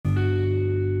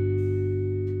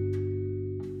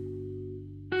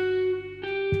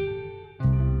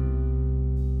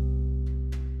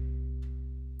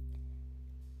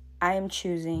I am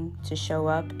choosing to show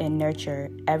up and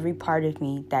nurture every part of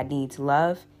me that needs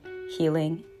love,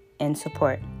 healing, and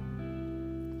support.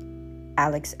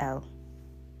 Alex L.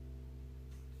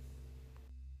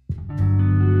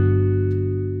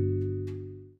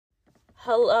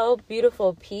 Hello,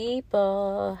 beautiful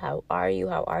people. How are you?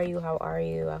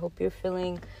 I hope you're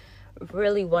feeling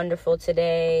really wonderful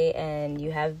today and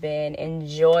you have been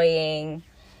enjoying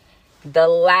the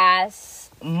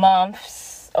last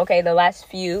months. Okay, the last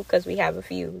few, because we have a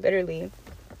few, literally.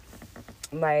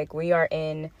 Like, we are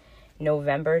in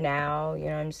November now, you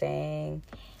know what I'm saying?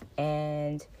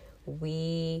 And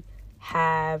we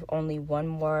have only one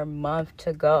more month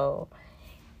to go.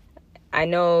 I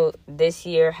know this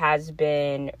year has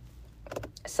been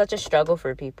such a struggle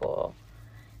for people,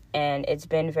 and it's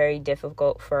been very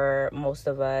difficult for most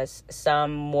of us,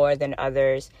 some more than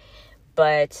others,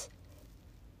 but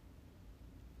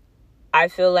I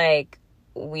feel like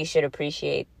we should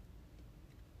appreciate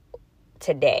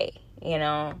today, you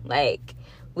know? Like,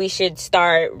 we should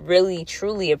start really,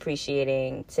 truly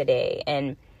appreciating today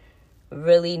and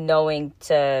really knowing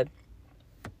to,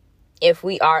 if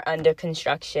we are under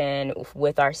construction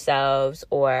with ourselves,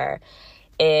 or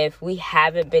if we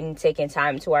haven't been taking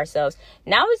time to ourselves,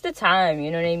 now is the time, you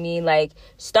know what I mean? Like,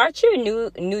 start your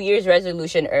New Year's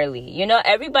resolution early. You know,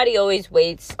 everybody always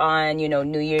waits on,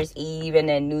 New Year's Eve and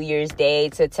then New Year's Day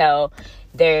to tell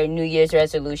their New Year's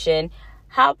resolution.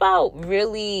 How about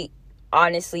really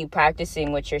honestly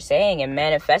practicing what you're saying and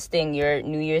manifesting your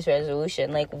New Year's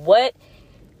resolution? Like, what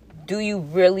do you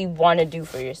really want to do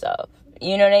for yourself?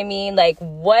 You know what I mean? Like,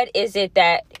 what is it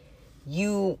that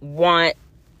you want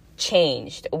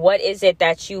changed? What is it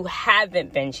that you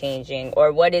haven't been changing?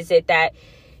 Or what is it that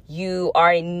you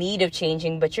are in need of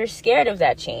changing, but you're scared of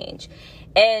that change?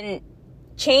 And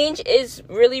change is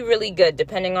really, really good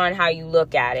depending on how you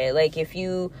look at it. Like, if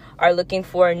you are looking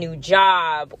for a new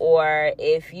job, or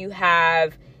if you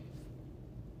have,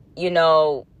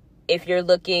 if you're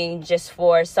looking just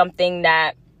for something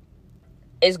that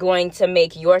is going to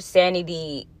make your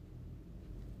sanity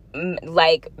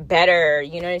like better,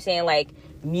 you know what I'm saying? Like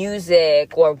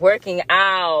music or working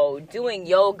out, doing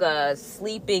yoga,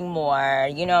 sleeping more,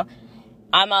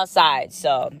 I'm outside.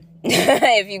 So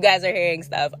if you guys are hearing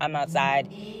stuff, I'm outside.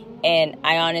 And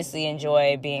I honestly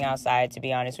enjoy being outside, to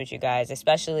be honest with you guys,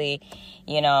 especially,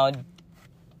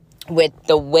 with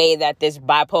the way that this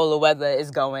bipolar weather is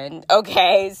going.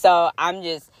 Okay. So I'm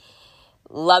just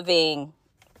loving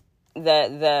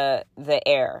the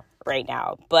air right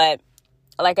now. But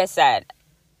like I said,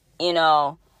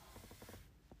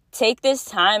 take this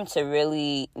time to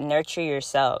really nurture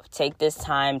yourself. Take this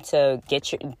time to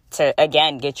get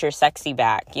your sexy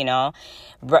back,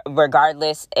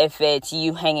 regardless if it's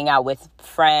you hanging out with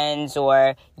friends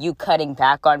or you cutting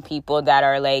back on people that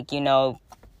are like,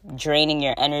 draining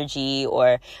your energy,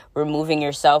 or removing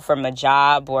yourself from a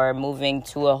job, or moving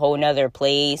to a whole nother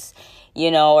place,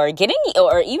 or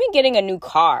even getting a new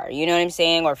car, you know what I'm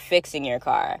saying? Or fixing your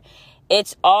car.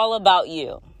 It's all about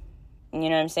you. You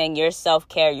know what I'm saying? Your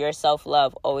self-care, your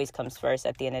self-love always comes first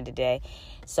at the end of the day.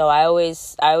 So I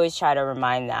always try to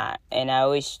remind that, and I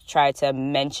always try to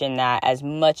mention that as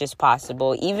much as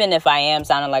possible, even if I am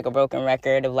sounding like a broken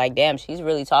record of like, damn, she's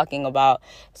really talking about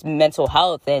mental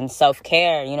health and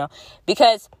self-care,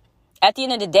 because at the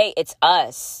end of the day, it's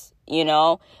us,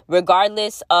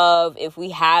 regardless of if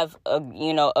we have a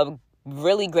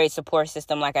really great support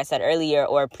system, like I said earlier,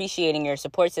 or appreciating your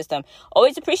support system.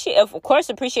 Always appreciate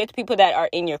the people that are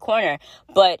in your corner,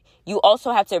 but you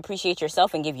also have to appreciate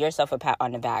yourself and give yourself a pat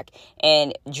on the back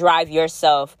and drive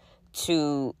yourself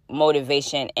to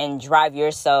motivation and drive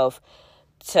yourself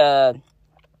to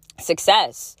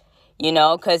success,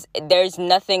 because there's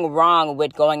nothing wrong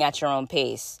with going at your own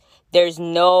pace. There's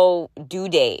no due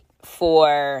date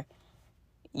for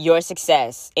your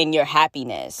success and your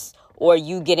happiness, or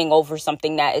you getting over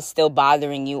something that is still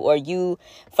bothering you, or you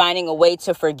finding a way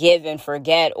to forgive and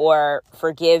forget, or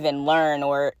forgive and learn,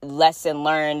 or lesson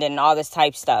learned, and all this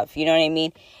type stuff. You know what I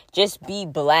mean? Just be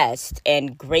blessed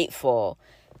and grateful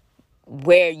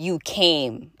where you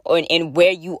came and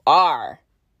where you are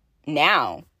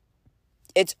now.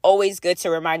 It's always good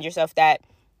to remind yourself that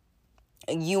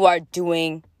you are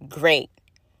doing great.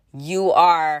 You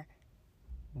are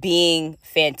being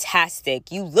fantastic.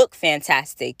 You look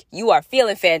fantastic. You are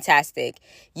feeling fantastic.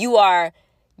 You are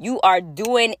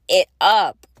doing it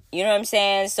up. You know what I'm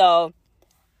saying? So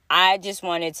I just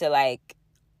wanted to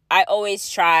I always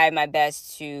try my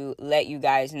best to let you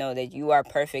guys know that you are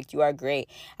perfect. You are great.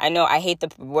 I know I hate the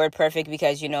word perfect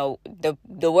because,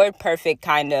 the word perfect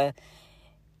kind of,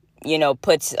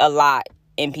 puts a lot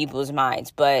in people's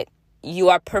minds. But You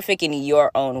are perfect in your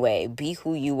own way. Be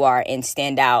who you are and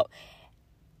stand out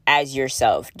as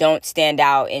yourself. Don't stand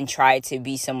out and try to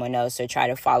be someone else or try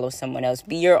to follow someone else.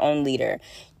 Be your own leader.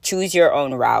 Choose your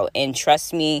own route. And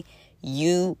trust me,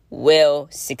 you will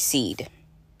succeed.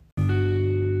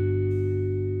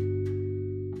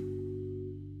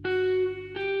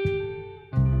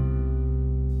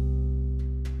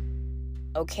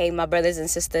 Okay, my brothers and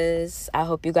sisters, I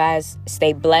hope you guys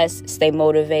stay blessed, stay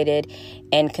motivated,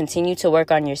 and continue to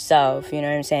work on yourself. You know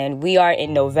what I'm saying? We are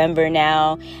in November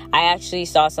now. I actually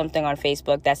saw something on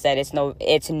Facebook that said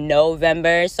it's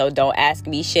November, so don't ask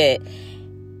me shit.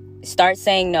 Start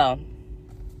saying no.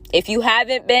 If you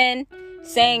haven't been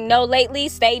saying no lately,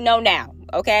 say no now,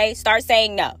 okay? Start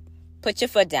saying no. Put your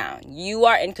foot down. You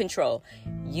are in control.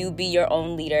 You be your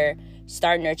own leader.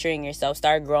 Start nurturing yourself,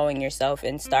 start growing yourself,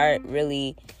 and start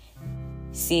really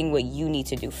seeing what you need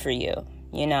to do for you.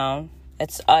 You know,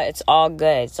 it's all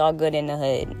good. It's all good in the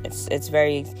hood. It's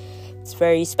very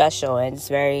special, and it's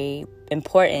very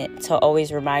important to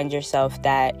always remind yourself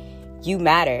that you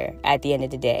matter at the end of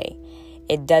the day.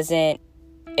 It's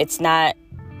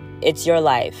your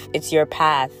life, it's your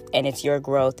path, and it's your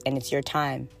growth, and it's your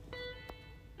time.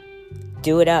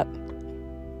 Do it up.